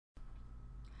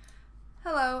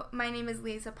Hello, my name is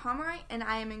Lisa Pomeroy, and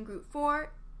I am in Group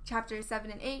 4, Chapters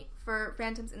 7 and 8 for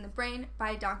Phantoms in the Brain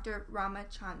by Dr.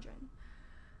 Ramachandran.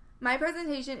 My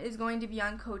presentation is going to be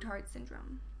on Cotard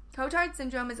syndrome. Cotard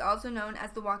syndrome is also known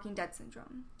as the Walking Dead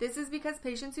syndrome. This is because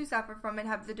patients who suffer from it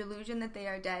have the delusion that they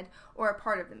are dead or a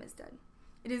part of them is dead.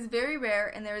 It is very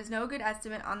rare, and there is no good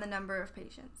estimate on the number of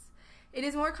patients. It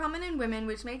is more common in women,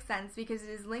 which makes sense because it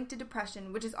is linked to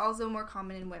depression, which is also more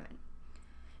common in women.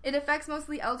 It affects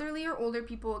mostly elderly or older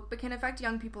people, but can affect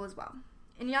young people as well.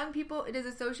 In young people, it is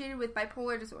associated with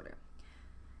bipolar disorder.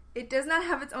 It does not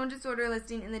have its own disorder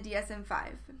listing in the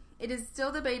DSM-5. It is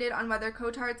still debated on whether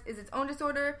Cotard's is its own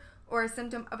disorder or a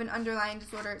symptom of an underlying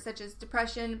disorder such as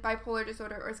depression, bipolar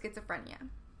disorder, or schizophrenia.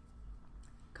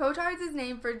 Cotard's is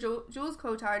named for Jules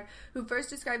Cotard, who first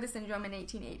described the syndrome in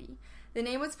 1880. The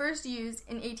name was first used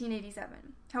in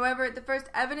 1887. However, the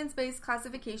first evidence-based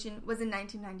classification was in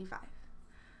 1995.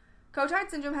 Cotard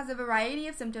syndrome has a variety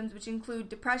of symptoms which include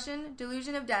depression,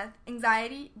 delusion of death,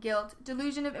 anxiety, guilt,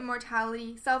 delusion of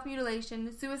immortality,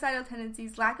 self-mutilation, suicidal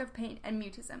tendencies, lack of pain, and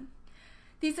mutism.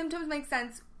 These symptoms make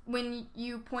sense when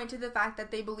you point to the fact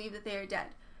that they believe that they are dead,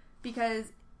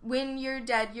 because when you're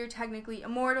dead, you're technically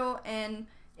immortal, and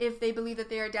if they believe that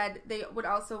they are dead, they would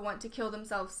also want to kill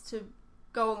themselves to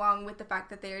go along with the fact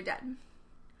that they are dead.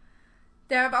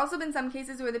 There have also been some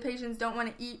cases where the patients don't want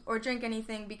to eat or drink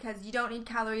anything because you don't need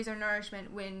calories or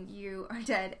nourishment when you are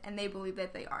dead, and they believe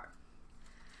that they are.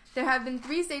 There have been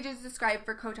 3 stages described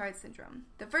for Cotard syndrome.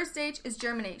 The first stage is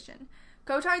germination.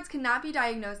 Cotard's cannot be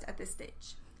diagnosed at this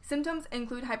stage. Symptoms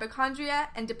include hypochondria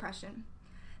and depression.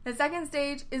 The second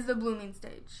stage is the blooming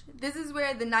stage. This is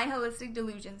where the nihilistic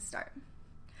delusions start.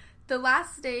 The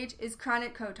last stage is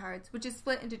chronic Cotard's, which is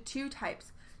split into 2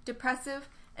 types, depressive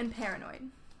and paranoid.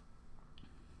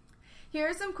 Here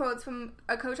are some quotes from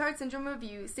a Cotard syndrome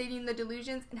review stating the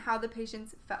delusions and how the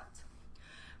patients felt.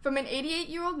 From an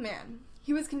 88-year-old man,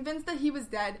 he was convinced that he was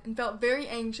dead and felt very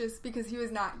anxious because he was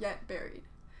not yet buried.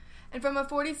 And from a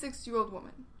 46-year-old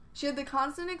woman, she had the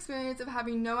constant experience of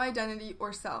having no identity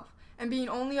or self and being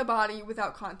only a body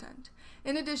without content.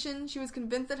 In addition, she was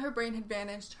convinced that her brain had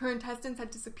vanished, her intestines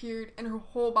had disappeared, and her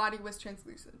whole body was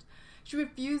translucent. She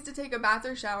refused to take a bath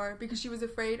or shower because she was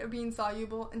afraid of being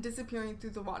soluble and disappearing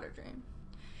through the water drain.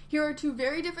 Here are 2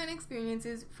 very different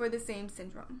experiences for the same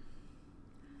syndrome.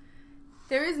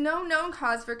 There is no known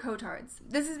cause for Cotard's.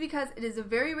 This is because it is a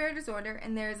very rare disorder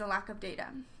and there is a lack of data.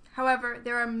 However,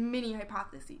 there are many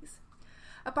hypotheses.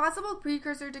 A possible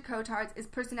precursor to Cotard's is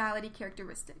personality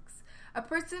characteristics. A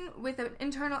person with an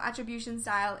internal attribution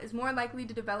style is more likely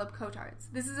to develop Cotard's.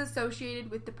 This is associated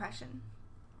with depression.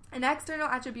 An external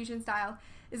attribution style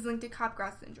is linked to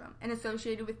Capgras syndrome and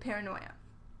associated with paranoia.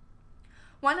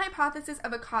 One hypothesis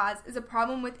of a cause is a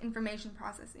problem with information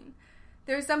processing.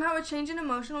 There is somehow a change in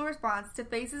emotional response to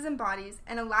faces and bodies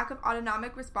and a lack of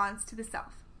autonomic response to the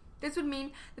self. This would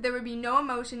mean that there would be no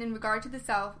emotion in regard to the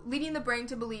self, leading the brain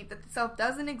to believe that the self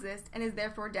doesn't exist and is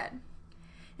therefore dead.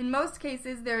 In most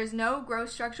cases, there is no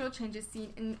gross structural changes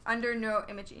seen under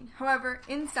neuroimaging. However,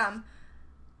 in some,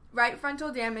 right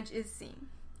frontal damage is seen.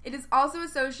 It is also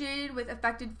associated with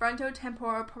affected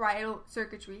frontotemporal parietal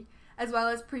circuitry, as well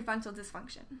as prefrontal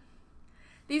dysfunction.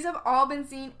 These have all been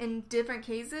seen in different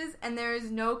cases, and there is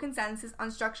no consensus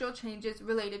on structural changes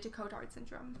related to Cotard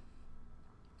syndrome.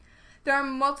 There are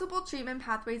multiple treatment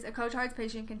pathways a Cotard's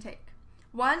patient can take.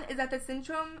 One is that the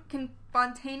syndrome can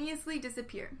spontaneously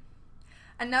disappear.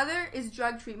 Another is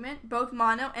drug treatment, both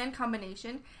mono and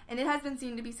combination, and it has been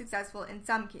seen to be successful in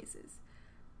some cases.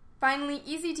 Finally,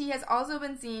 ECT has also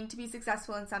been seen to be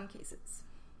successful in some cases.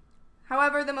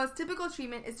 However, the most typical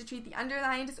treatment is to treat the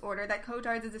underlying disorder that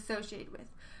Cotard's is associated with,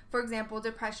 for example,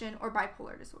 depression or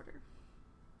bipolar disorder.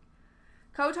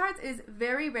 Cotard's is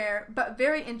very rare but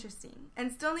very interesting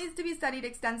and still needs to be studied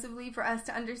extensively for us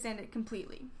to understand it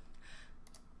completely.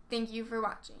 Thank you for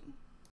watching.